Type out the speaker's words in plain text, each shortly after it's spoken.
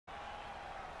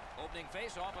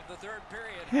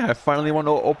Yeah, I finally won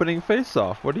the opening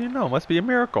face-off. What do you know? Must be a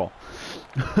miracle.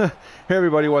 Hey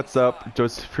everybody, what's up?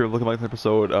 Joseph here, looking like an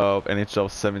episode of NHL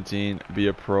 17 Be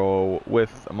a Pro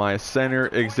with my center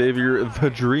Xavier the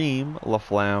Dream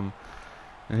LaFlamme.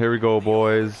 And here we go,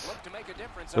 boys.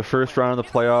 The first round of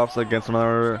the playoffs against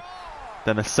another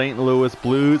than the St. Louis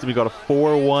Blues. We got a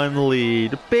 4-1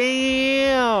 lead.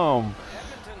 Bam!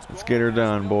 Let's get her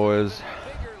done, boys.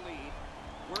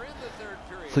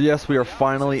 So yes, we are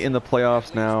finally in the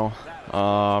playoffs now.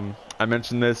 I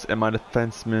mentioned this in my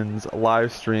defenseman's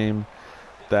live stream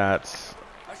that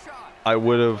there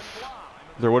would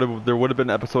have been an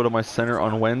episode of my center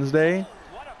on Wednesday,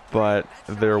 but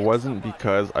there wasn't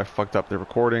because I fucked up the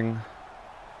recording,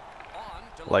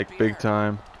 like big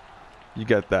time. You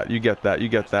get that? You get that? You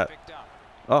get that?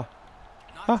 Oh,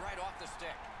 huh.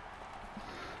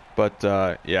 But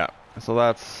yeah. So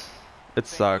it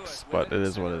sucks, but it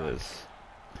is what it is.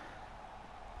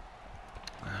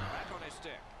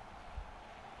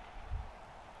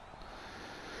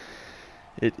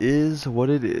 It is what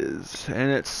it is,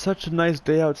 and it's such a nice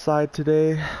day outside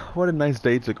today. What a nice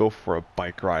day to go for a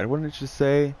bike ride, wouldn't you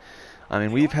say? I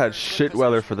mean, we've had shit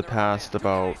weather for the past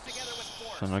about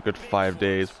a good 5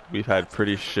 days. We've had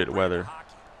pretty shit weather.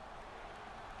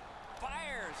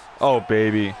 Oh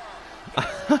baby.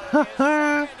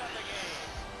 I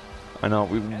know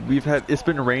we've had, it's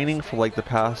been raining for like the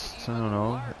past, I don't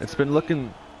know. It's been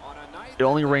looking, it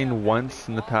only rained once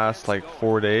in the past like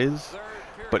 4 days.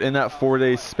 But in that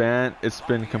 4-day span, it's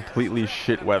been completely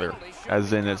shit weather.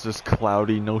 As in, it's just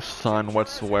cloudy, no sun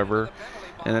whatsoever.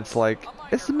 And it's like,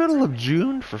 it's the middle of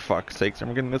June, for fuck's sakes. And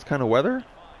we're getting this kind of weather?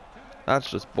 That's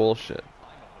just bullshit.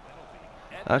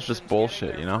 That's just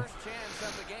bullshit, you know?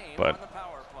 But,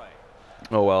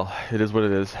 oh well, it is what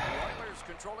it is.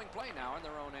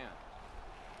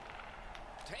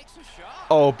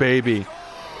 Oh, baby.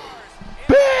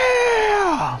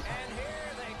 BAM!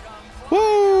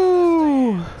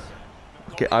 Woo!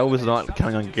 Okay, I was not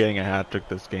counting on getting a hat trick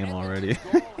this game already.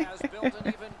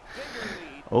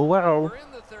 Oh wow.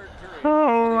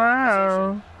 Oh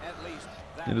wow.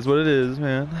 It is what it is,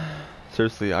 man.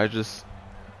 Seriously, I'm just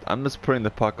putting the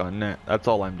puck on net. That's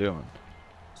all I'm doing.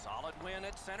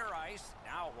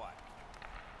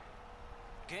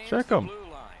 Check them.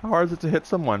 How hard is it to hit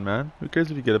someone, man? Who cares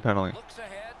if you get a penalty?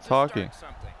 It's hockey.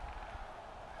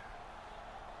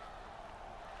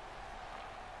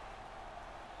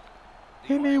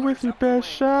 Hit me with your best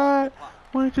shot.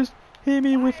 Why don't you just hit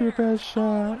me with your best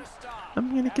shot?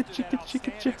 I'm gonna get you,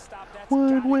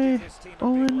 one way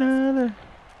or another.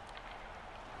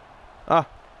 Ah.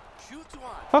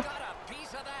 Huh.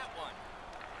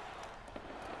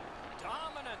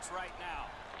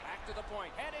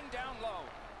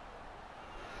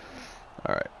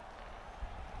 Alright.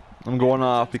 I'm going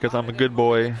off because I'm a good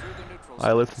boy.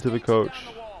 I listen to the coach.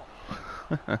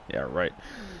 Yeah, right.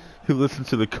 Who listens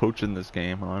to the coach in this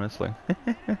game, honestly?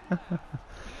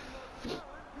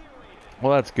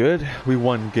 Well, that's good. We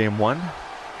won game 1.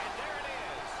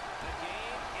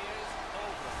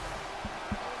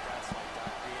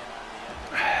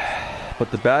 But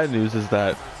the bad news is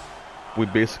that we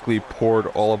basically poured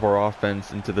all of our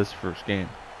offense into this first game.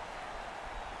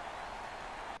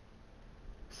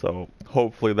 So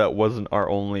hopefully that wasn't our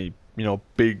only,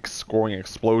 big scoring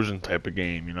explosion type of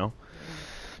game,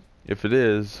 If it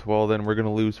is, well then we're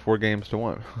gonna lose 4 games to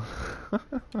 1.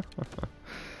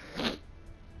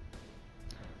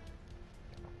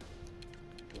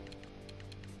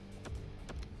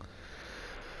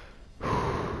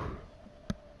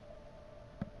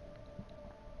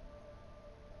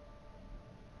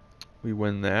 We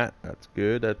win that. That's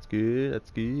good. That's good.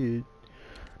 That's good.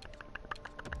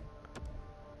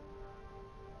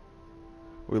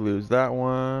 We lose that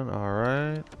one. All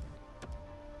right.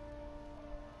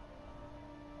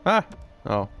 Ah!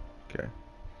 Oh, okay.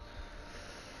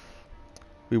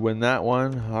 We win that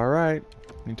one. Alright.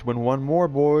 Need to win one more,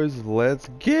 boys. Let's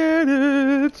get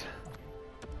it!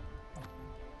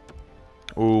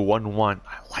 Ooh, 1-1.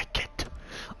 I like it.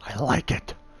 I like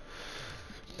it.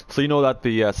 So you know that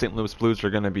the St. Louis Blues are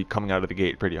going to be coming out of the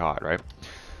gate pretty hot, right?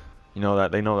 You know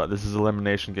that they know that this is an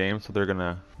elimination game, so they're going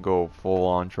to go full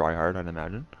on try hard, I'd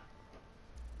imagine.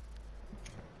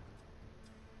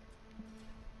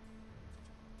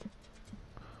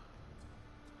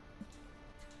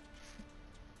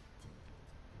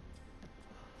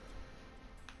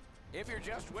 If you're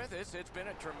just with us, it's been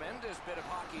a tremendous bit of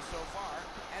hockey so far,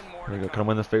 and more. Here we go. Can I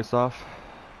win this face-off?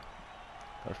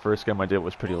 That first game I did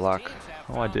was pretty luck.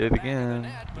 Oh, I did it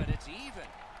again. But it's even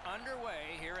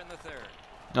underway here in the third.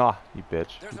 Ah, you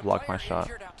bitch. You blocked my shot.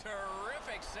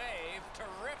 Terrific save,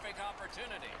 terrific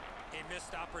opportunity. A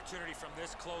missed opportunity from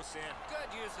this close in.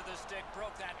 Good use of the stick,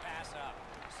 broke that pass up.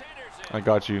 Centers in. I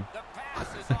got you. The pass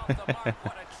is off the mark.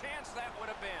 What a chance that would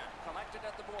have been. Collected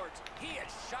at the boards. He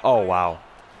is shut Oh, right wow. off.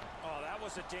 Oh, that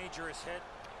was a dangerous hit.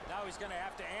 Now he's going to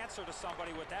have to answer to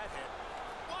somebody with that hit.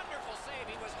 Wonderful save.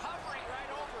 He was hovering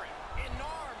right over it.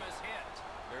 Enormous hit.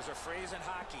 There's a phrase in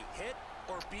hockey, hit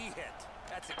or be hit.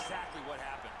 That's exactly what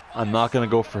happened. I'm not going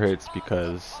to go for hits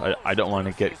because I don't want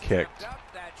to get kicked.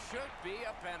 That should be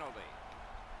a penalty.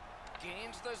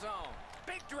 Gains the zone.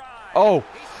 Big drive. Oh.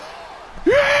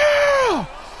 Yeah!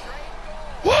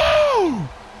 Woo!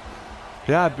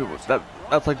 Yeah,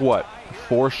 that's like what?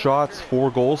 4 shots,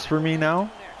 4 goals for me now?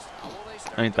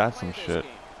 Ain't that some shit?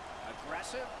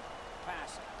 Aggressive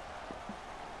passing.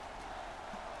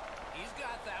 He's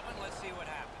got that one. Let's see what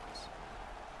happens.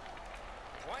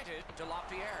 Pointed to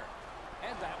LaPierre.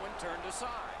 And that one turned aside.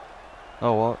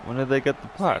 Oh, well, when did they get the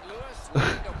puck? St. Louis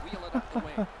looking to wheel it up the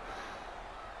wing. That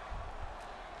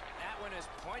one is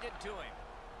pointed to him.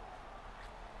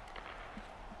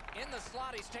 In the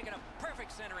slot, he's taking a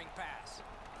perfect centering pass.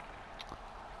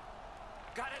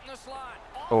 Got it in the slot.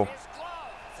 Oh. His glove.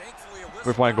 Thankfully, a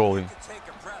Where's my goalie? could take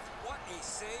a breath. What a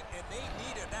save, and they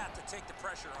needed that to take the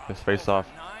pressure off. This face-off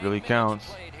really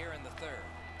counts.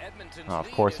 Oh,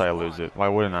 of course I lose it. Why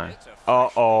wouldn't I?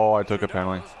 Uh-oh, I took a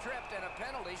penalty.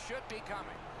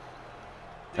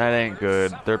 That ain't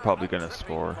good. They're probably going to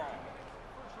score.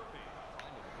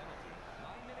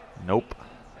 Nope.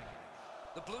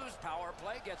 The Blues power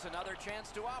play gets another chance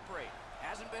to operate.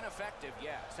 Hasn't been effective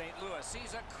yet. St. Louis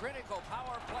sees a critical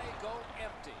power play go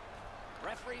empty.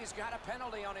 Referee's got a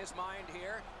penalty on his mind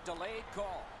here. Delayed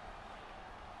call.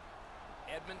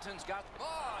 Edmonton's got...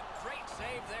 Oh, great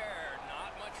save there.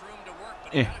 Not much room to work,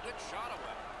 but he got a good shot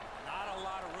away. Not a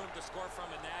lot of room to score from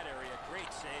in that area.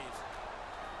 Great save.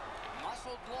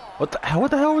 Muscled block. What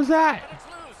the hell was that? But it's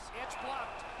loose. It's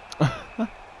blocked.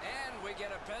 And we get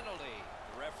a penalty.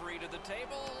 Referee to the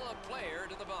table, a player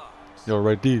to the box. Yo,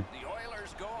 right deep. The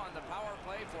Oilers go on the power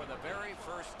play for the very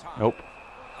first time. Nope.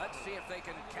 Let's see if they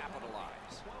can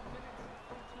capitalize.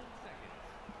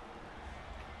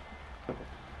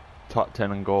 Top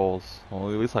 10 in goals. Well,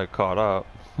 at least I caught up.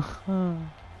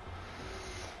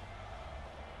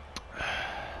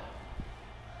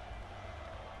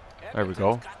 There we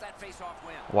go. Got that face-off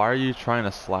win. Why are you trying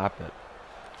to slap it?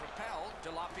 Propelled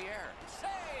to LaPierre.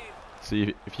 Save!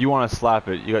 See, if you want to slap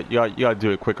it, you got to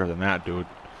do it quicker than that, dude.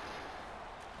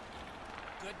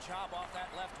 Good job off that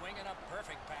left wing and a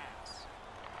perfect pass.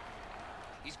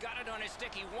 He's got it on his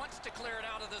stick. He wants to clear it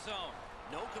out of the zone.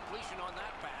 No completion on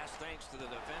that pass thanks to the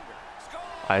defender. Score!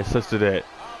 I assisted it.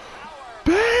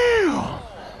 Bam!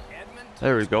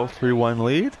 There we go, 3-1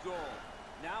 lead.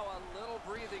 Now a little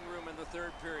breathing room in the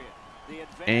third period.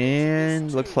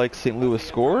 And looks like St. Louis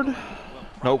scored.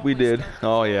 Nope, we did.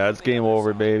 Oh yeah, it's game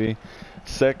over, baby.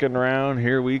 Second round,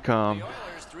 here we come. The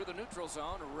Oilers through the neutral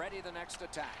zone, ready the next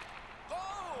attack.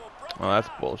 Oh, that's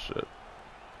bullshit.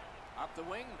 Up the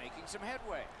wing, making some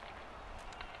headway.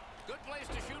 Good place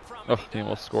to shoot from. Oh, he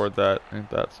almost scored that. Ain't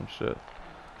that some shit?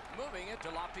 Moving it to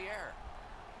LaPierre.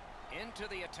 Into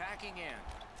the attacking end.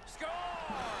 Score!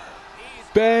 He's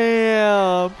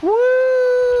Bam!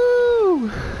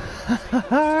 Woo!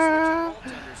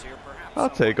 I'll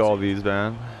take all these,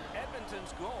 man.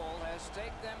 Edmonton's goal has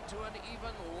taken them to an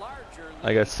even larger lead.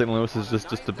 I guess St. Louis is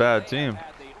just a bad team.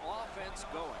 Had the offense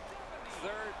going.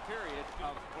 Third period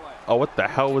of play. Oh, what the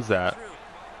hell was that?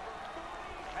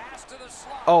 Pass to the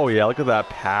slot. Oh yeah, look at that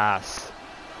pass.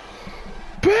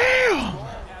 Bam!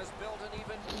 Has built an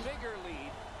even bigger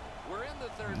lead. We're in the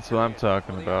third That's what I'm period.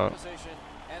 talking For the about. opposition,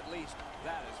 at least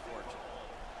that is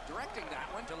fortunate. Directing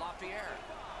that one to LaPierre.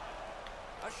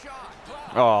 A shot.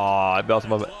 Blocked. Oh, I bet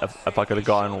if I could have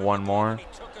gotten one more. He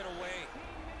took it away.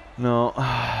 No,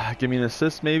 give me an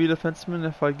assist, maybe, defenseman,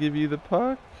 if I give you the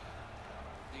puck.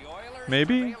 The Oilers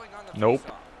Maybe? prevailing on the Nope.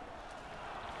 faceoff.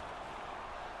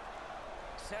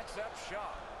 Sets up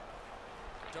shot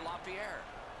to LaPierre.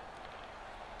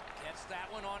 Gets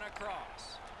that one on a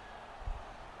cross.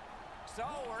 So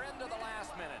we're into the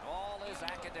last minute. All is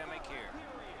academic here.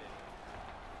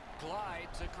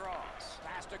 Glides across.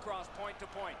 Passed across point to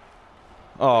point.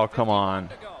 Oh, come on.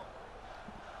 To go.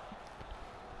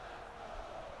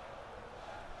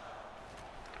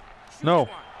 Shoots No. one.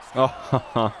 Oh, He's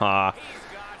got his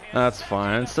that's second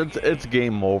fine. of the game. It's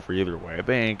game over either way.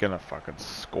 They ain't gonna fucking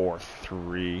score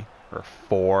 3 or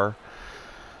 4.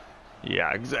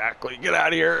 Yeah, exactly. Get out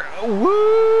of here.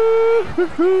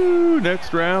 Woo!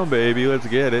 Next round, baby. Let's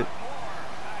get it.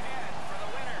 Ahead for the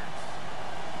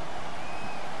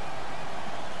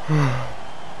winners.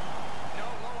 No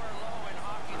lower low in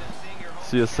hockey than seeing your home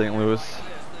See you, St. Louis.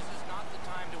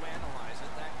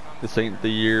 This ain't the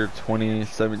year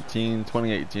 2017,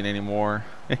 2018 anymore.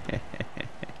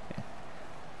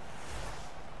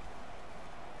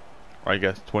 Or I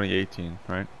guess 2018,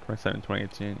 right? 27,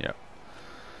 2018, yeah.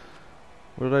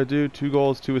 What did I do? 2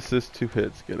 goals, 2 assists, 2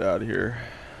 hits. Get out of here.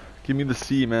 Give me the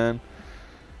C, man.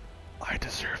 I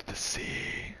deserve the C.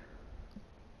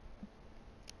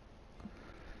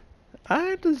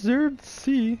 I deserve the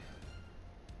C.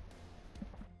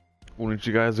 Wouldn't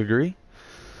you guys agree?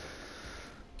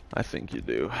 I think you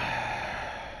do.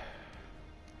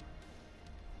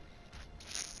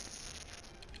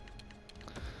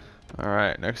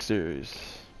 Alright, next series.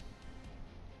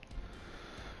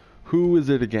 Who is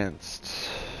it against?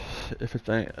 If it's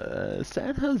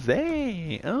San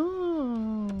Jose.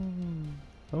 Oh,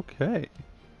 okay.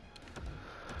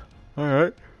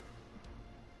 Alright.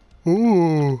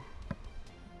 Ooh.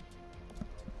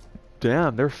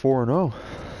 Damn, they're 4-0.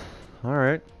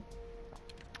 Alright.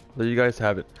 There you guys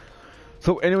have it.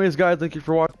 So anyways, guys, thank you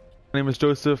for watching. My name is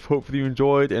Joseph. Hopefully you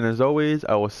enjoyed. And as always,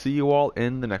 I will see you all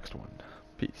in the next one.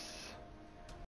 Peace.